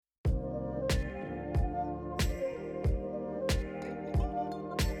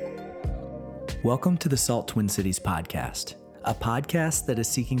Welcome to the Salt Twin Cities podcast, a podcast that is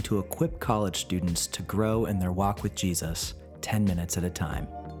seeking to equip college students to grow in their walk with Jesus 10 minutes at a time.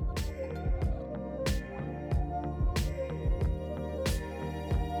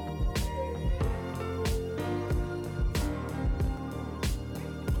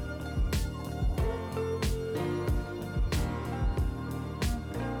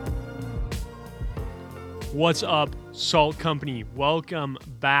 What's up, Salt Company? Welcome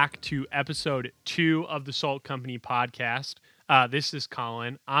back to episode 2 of the Salt Company podcast. This is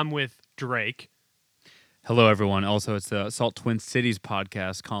Colin. I'm with Drake. Hello, everyone. Also, it's the Salt Twin Cities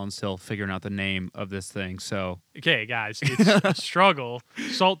podcast. Colin's still figuring out the name of this thing, so... Okay, guys, it's a struggle.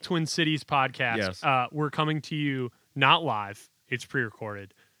 Salt Twin Cities podcast. Yes. We're coming to you not live. It's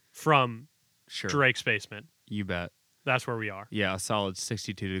pre-recorded from Sure. Drake's basement. You bet. That's where we are. Yeah, a solid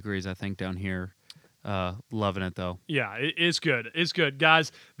 62 degrees, I think, down here. Loving it, though. Yeah, it's good. It's good.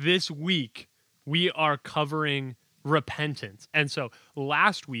 Guys, this week we are covering repentance. And so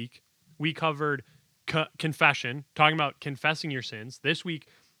last week we covered confession, talking about confessing your sins. This week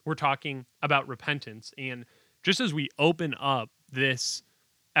we're talking about repentance. And just as we open up this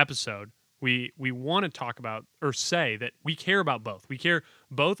episode, we want to talk about or say that we care about both. We care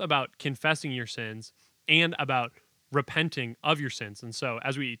both about confessing your sins and about repenting of your sins. And so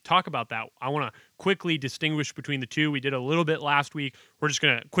as we talk about that, I want to quickly distinguish between the two. We did a little bit last week. We're just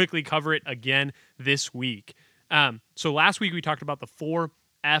going to quickly cover it again this week. So last week we talked about the 4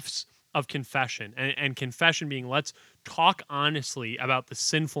 F's of confession, and confession being let's talk honestly about the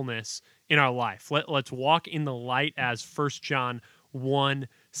sinfulness in our life. Let's walk in the light as 1 John 1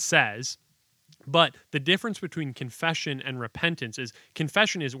 says. But the difference between confession and repentance is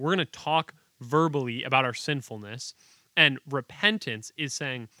confession is we're going to talk verbally about our sinfulness, and repentance is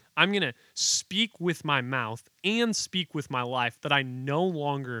saying I'm going to speak with my mouth and speak with my life that I no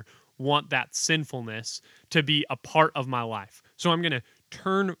longer want that sinfulness to be a part of my life. So I'm going to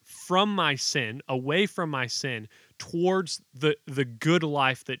turn from my sin, away from my sin, towards the good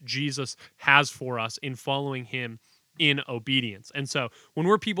life that Jesus has for us in following him in obedience. And so when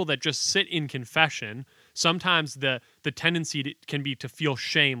we're people that just sit in confession, sometimes the tendency can be to feel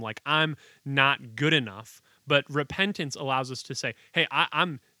shame, like I'm not good enough. But repentance allows us to say, hey,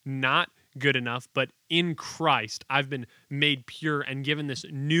 I'm not good enough, but in Christ, I've been made pure and given this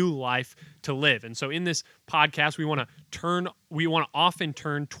new life to live. And so in this podcast, we want to often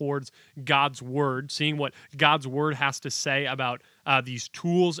turn towards God's word, seeing what God's word has to say about these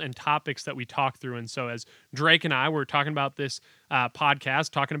tools and topics that we talk through. And so as Drake and I were talking about this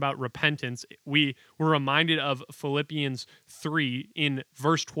podcast, talking about repentance, we were reminded of Philippians 3 in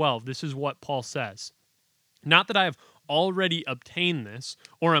verse 12. This is what Paul says. Not that I have already obtained this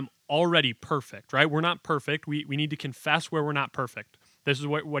or am already perfect, right? We're not perfect. We need to confess where we're not perfect. This is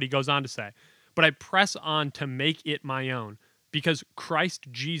what he goes on to say. But I press on to make it my own because Christ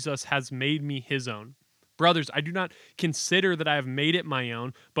Jesus has made me his own. Brothers, I do not consider that I have made it my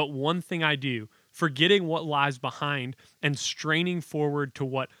own, but one thing I do, forgetting what lies behind and straining forward to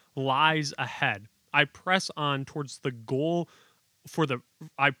what lies ahead. I press on towards the goal for the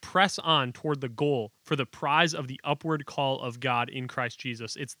goal for the prize of the upward call of God in Christ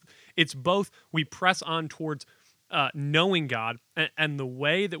Jesus. It's both we press on towards knowing God, and the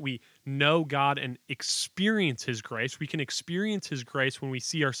way that we know God and experience his grace. We can experience his grace when we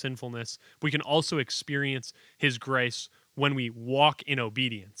see our sinfulness. We can also experience his grace when we walk in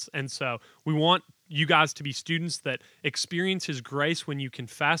obedience. And so we want you guys to be students that experience his grace when you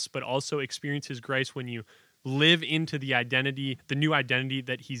confess, but also experience his grace when you live into the new identity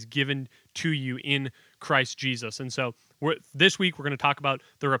that he's given to you in Christ Jesus. And so this week, we're going to talk about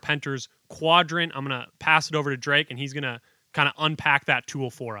the Repenters Quadrant. I'm going to pass it over to Drake, and he's going to kind of unpack that tool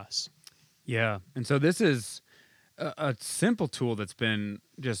for us. Yeah, and so this is a simple tool that's been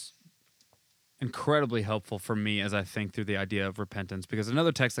just incredibly helpful for me as I think through the idea of repentance, because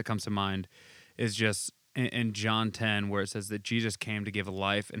another text that comes to mind is just in John 10, where it says that Jesus came to give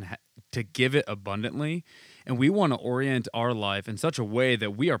life and to give it abundantly. And we want to orient our life in such a way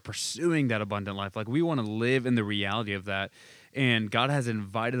that we are pursuing that abundant life. Like we want to live in the reality of that. And God has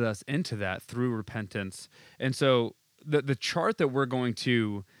invited us into that through repentance. And so the chart that we're going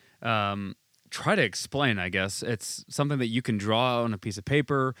to try to explain, I guess, it's something that you can draw on a piece of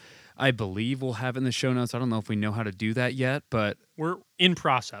paper. I believe we'll have in the show notes. I don't know if we know how to do that yet, but we're in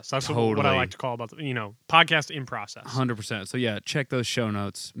process. That's totally what I like to call about podcast in process. 100%. So yeah, check those show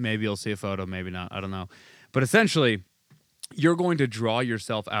notes. Maybe you'll see a photo, maybe not. I don't know. But essentially, you're going to draw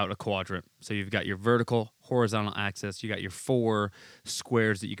yourself out a quadrant. So you've got your vertical, horizontal axis. You got your 4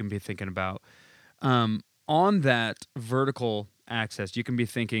 squares that you can be thinking about. On on that vertical axis, you can be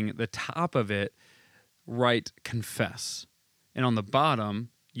thinking the top of it, write confess. And on the bottom,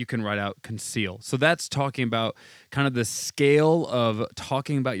 you can write out conceal. So that's talking about kind of the scale of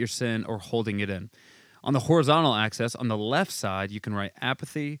talking about your sin or holding it in. On the horizontal axis, on the left side, you can write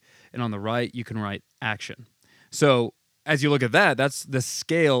apathy, and on the right, you can write action. So as you look at that, that's the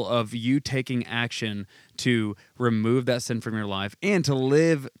scale of you taking action to remove that sin from your life and to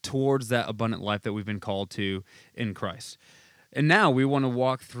live towards that abundant life that we've been called to in Christ. And now we want to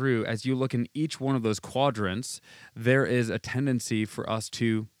walk through, as you look in each one of those quadrants, there is a tendency for us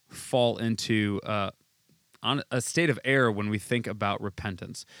to fall into on a state of error when we think about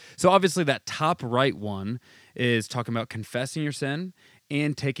repentance. So obviously that top right one is talking about confessing your sin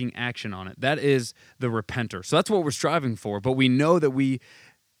and taking action on it. That is the repenter. So that's what we're striving for, but we know that we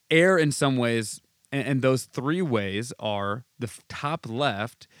err in some ways, and those three ways are the top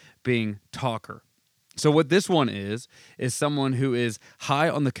left being talker. So what this one is someone who is high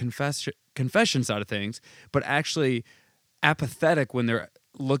on the confession side of things, but actually apathetic when they're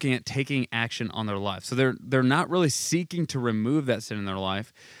looking at taking action on their life. So they're not really seeking to remove that sin in their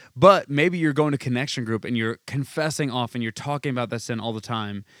life, but maybe you're going to connection group and you're confessing often, you're talking about that sin all the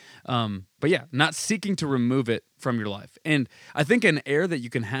time. But yeah, not seeking to remove it from your life. And I think an error that you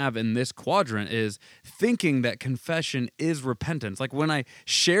can have in this quadrant is thinking that confession is repentance. Like when I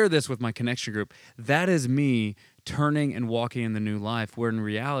share this with my connection group, that is me turning and walking in the new life, where in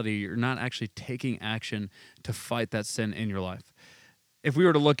reality, you're not actually taking action to fight that sin in your life. If we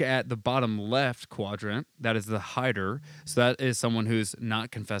were to look at the bottom left quadrant, that is the hider. So that is someone who's not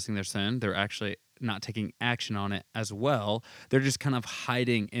confessing their sin. They're actually not taking action on it as well. They're just kind of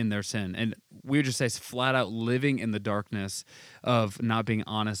hiding in their sin. And we would just say it's flat out living in the darkness of not being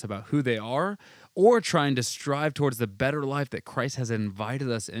honest about who they are or trying to strive towards the better life that Christ has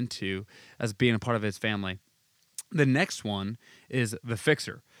invited us into as being a part of his family. The next one is the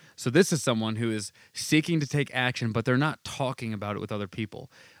fixer. So this is someone who is seeking to take action, but they're not talking about it with other people.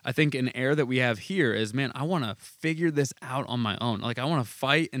 I think an error that we have here is, man, I want to figure this out on my own. Like I want to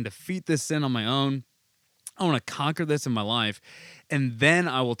fight and defeat this sin on my own. I want to conquer this in my life, and then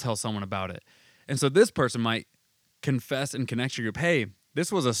I will tell someone about it. And so this person might confess in connection group, hey,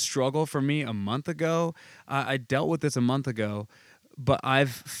 this was a struggle for me a month ago. I dealt with this a month ago, but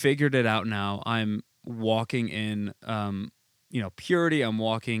I've figured it out now. I'm walking in purity. I'm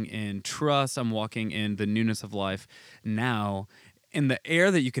walking in trust. I'm walking in the newness of life now. And the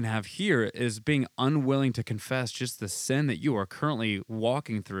error that you can have here is being unwilling to confess just the sin that you are currently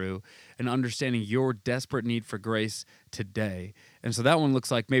walking through and understanding your desperate need for grace today. And so that one looks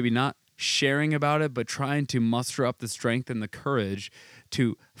like maybe not sharing about it, but trying to muster up the strength and the courage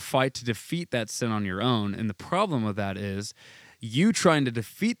to fight to defeat that sin on your own. And the problem with that is you trying to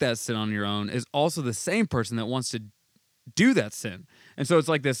defeat that sin on your own is also the same person that wants to do that sin. And so it's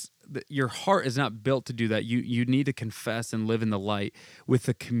like this, your heart is not built to do that. You need to confess and live in the light with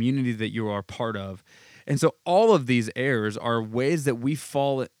the community that you are part of. And so all of these errors are ways that we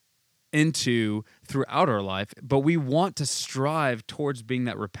fall into throughout our life, but we want to strive towards being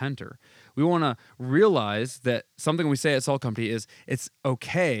that repenter. We want to realize that something we say at Salt Company is it's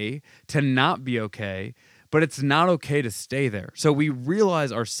okay to not be okay, but it's not okay to stay there. So we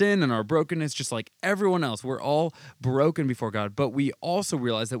realize our sin and our brokenness just like everyone else. We're all broken before God, but we also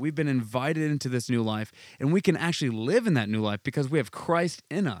realize that we've been invited into this new life and we can actually live in that new life because we have Christ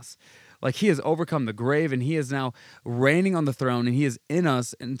in us. Like he has overcome the grave and he is now reigning on the throne and he is in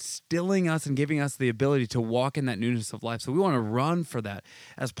us, instilling us and giving us the ability to walk in that newness of life. So we want to run for that,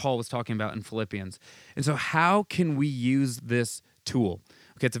 as Paul was talking about in Philippians. And so how can we use this tool?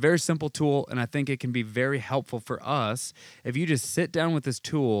 Okay, it's a very simple tool, and I think it can be very helpful for us if you just sit down with this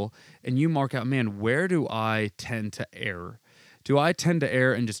tool and you mark out, man, where do I tend to err? Do I tend to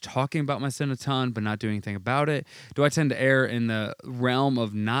err in just talking about my sin a ton but not doing anything about it? Do I tend to err in the realm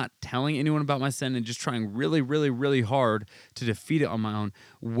of not telling anyone about my sin and just trying really, really, really hard to defeat it on my own?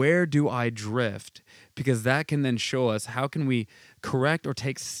 Where do I drift? Because that can then show us how can we correct or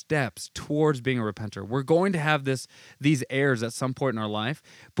take steps towards being a repenter. We're going to have these errors at some point in our life,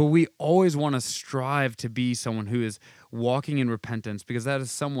 but we always want to strive to be someone who is walking in repentance, because that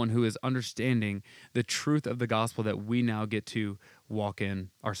is someone who is understanding the truth of the gospel that we now get to walk in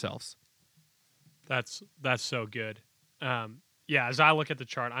ourselves. That's so good. As I look at the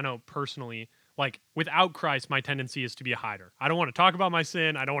chart, I know personally, like without Christ, my tendency is to be a hider. I don't want to talk about my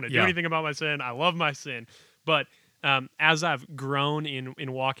sin. I don't want to do anything about my sin. I love my sin. But as I've grown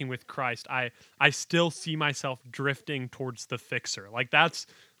in walking with Christ, I still see myself drifting towards the fixer. Like that's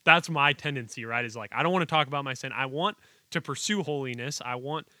my tendency, right? Is like, I don't want to talk about my sin. I want to pursue holiness. I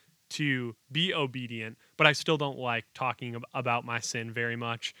want to be obedient, but I still don't like talking about my sin very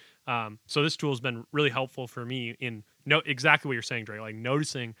much. So this tool has been really helpful for me in exactly what you're saying, Dre, like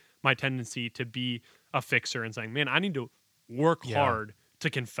noticing my tendency to be a fixer and saying, man, I need to work hard to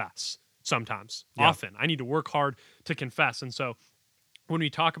confess sometimes. Often I need to work hard to confess. And so when we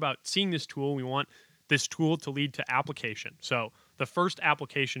talk about seeing this tool, we want this tool to lead to application. So the first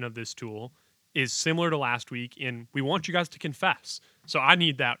application of this tool is similar to last week in we want you guys to confess. So I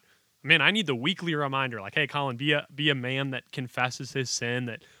need that. Man, I need the weekly reminder like, hey, Colin, be a man that confesses his sin,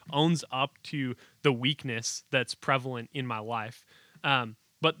 that owns up to the weakness that's prevalent in my life.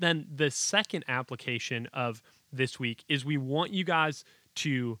 But then the second application of this week is we want you guys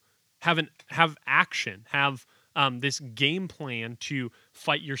to have action, have this game plan to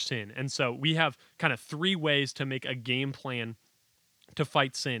fight your sin. And so we have kind of 3 ways to make a game plan to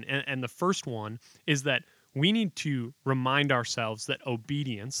fight sin. And the first one is that we need to remind ourselves that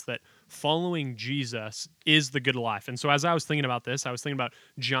obedience, that following Jesus is the good life. And so as I was thinking about this, I was thinking about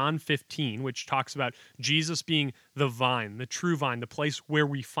John 15, which talks about Jesus being the vine, the true vine, the place where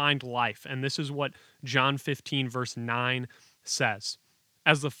we find life. And this is what John 15 verse 9 says.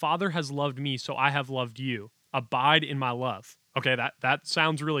 As the Father has loved me, so I have loved you. Abide in my love. Okay, that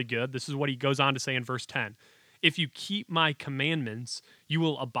sounds really good. This is what he goes on to say in verse 10. If you keep my commandments, you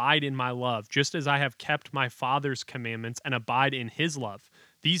will abide in my love, just as I have kept my Father's commandments and abide in his love.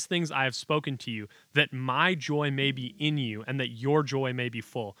 These things I have spoken to you, that my joy may be in you and that your joy may be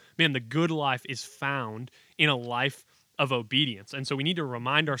full. Man, the good life is found in a life of obedience. And so we need to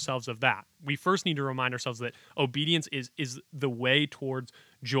remind ourselves of that. We first need to remind ourselves that obedience is the way towards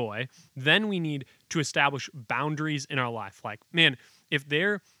joy. Then we need to establish boundaries in our life. Like, man, if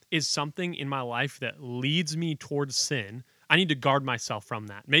there is something in my life that leads me towards sin, I need to guard myself from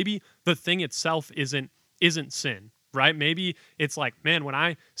that. Maybe the thing itself isn't sin, right? Maybe it's like, man, when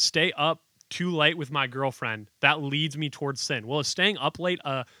I stay up too late with my girlfriend, that leads me towards sin. Well, is staying up late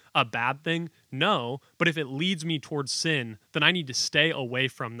a bad thing? No, but if it leads me towards sin, then I need to stay away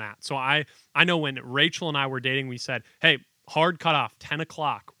from that. So I know when Rachel and I were dating, we said, hey, hard cutoff, 10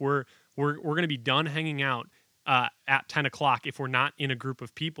 o'clock. We're going to be done hanging out at 10 o'clock if we're not in a group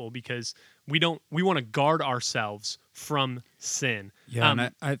of people, because we want to guard ourselves from sin. Yeah,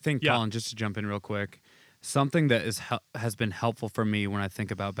 and I think, Colin, just to jump in real quick, something that has been helpful for me when I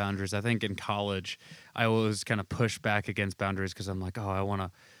think about boundaries. I think in college, I always kind of push back against boundaries because I'm like, oh,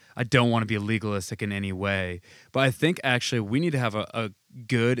 I don't want to be legalistic in any way. But I think actually we need to have a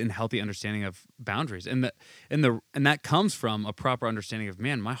good and healthy understanding of boundaries, and that comes from a proper understanding of,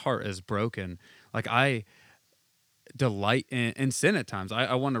 man, my heart is broken. Like I delight in sin at times.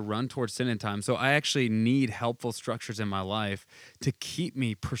 I want to run towards sin at times. So I actually need helpful structures in my life to keep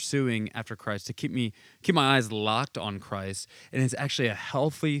me pursuing after Christ, to keep my eyes locked on Christ. And it's actually a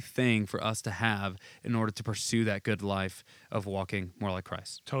healthy thing for us to have in order to pursue that good life of walking more like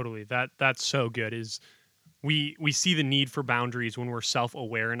Christ. Totally. That's so good. Is we see the need for boundaries when we're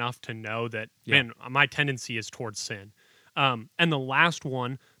self-aware enough to know that, man, my tendency is towards sin. And the last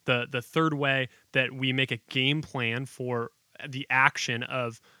one, the third way that we make a game plan for the action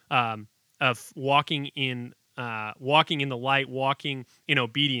of walking in the light, walking in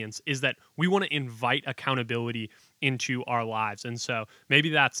obedience, is that we want to invite accountability into our lives. And so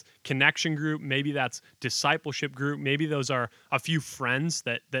maybe that's connection group, maybe that's discipleship group, maybe those are a few friends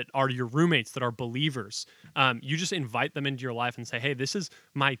that are your roommates that are believers. You just invite them into your life and say, hey, this is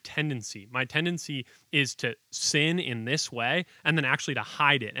my tendency. My tendency is to sin in this way, and then actually to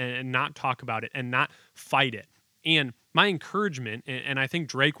hide it and not talk about it and not fight it. And my encouragement, and I think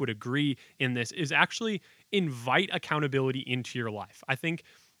Drake would agree in this, is actually invite accountability into your life. I think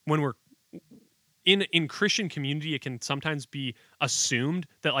when we're in Christian community, it can sometimes be assumed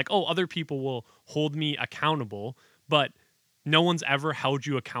that like, oh, other people will hold me accountable, but no one's ever held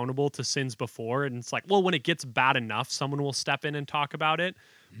you accountable to sins before. And it's like, well, when it gets bad enough, someone will step in and talk about it.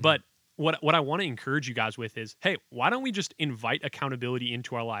 Mm-hmm. But what I want to encourage you guys with is, hey, why don't we just invite accountability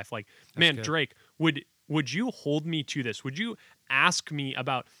into our life? Like, man, good. Drake, would you hold me to this? Would you ask me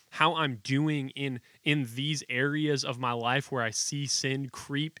about how I'm doing in these areas of my life where I see sin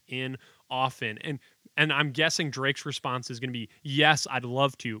creep in often? And I'm guessing Drake's response is going to be, yes, I'd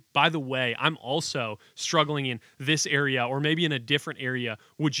love to. By the way, I'm also struggling in this area or maybe in a different area.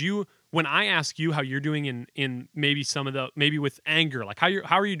 Would you, when I ask you how you're doing in maybe maybe with anger, like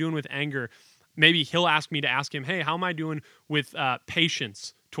how are you doing with anger? Maybe he'll ask me to ask him, hey, how am I doing with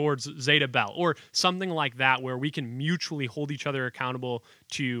patience towards Zeta Bell, or something like that, where we can mutually hold each other accountable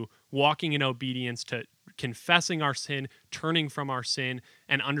to walking in obedience, to confessing our sin, turning from our sin,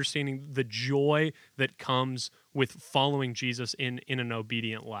 and understanding the joy that comes with following Jesus in an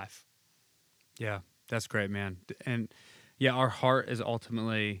obedient life. Yeah, that's great, man. And yeah, our heart is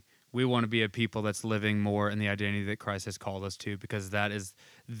ultimately, we want to be a people that's living more in the identity that Christ has called us to, because that is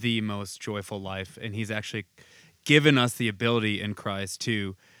the most joyful life. And he's actually given us the ability in Christ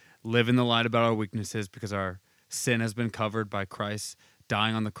to live in the light about our weaknesses, because our sin has been covered by Christ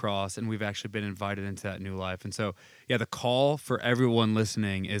dying on the cross, and we've actually been invited into that new life. And so, yeah, the call for everyone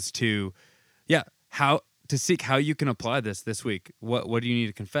listening is to, seek how you can apply this week. What do you need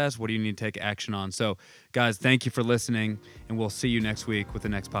to confess? What do you need to take action on? So, guys, thank you for listening, and we'll see you next week with the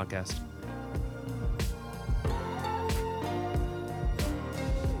next podcast.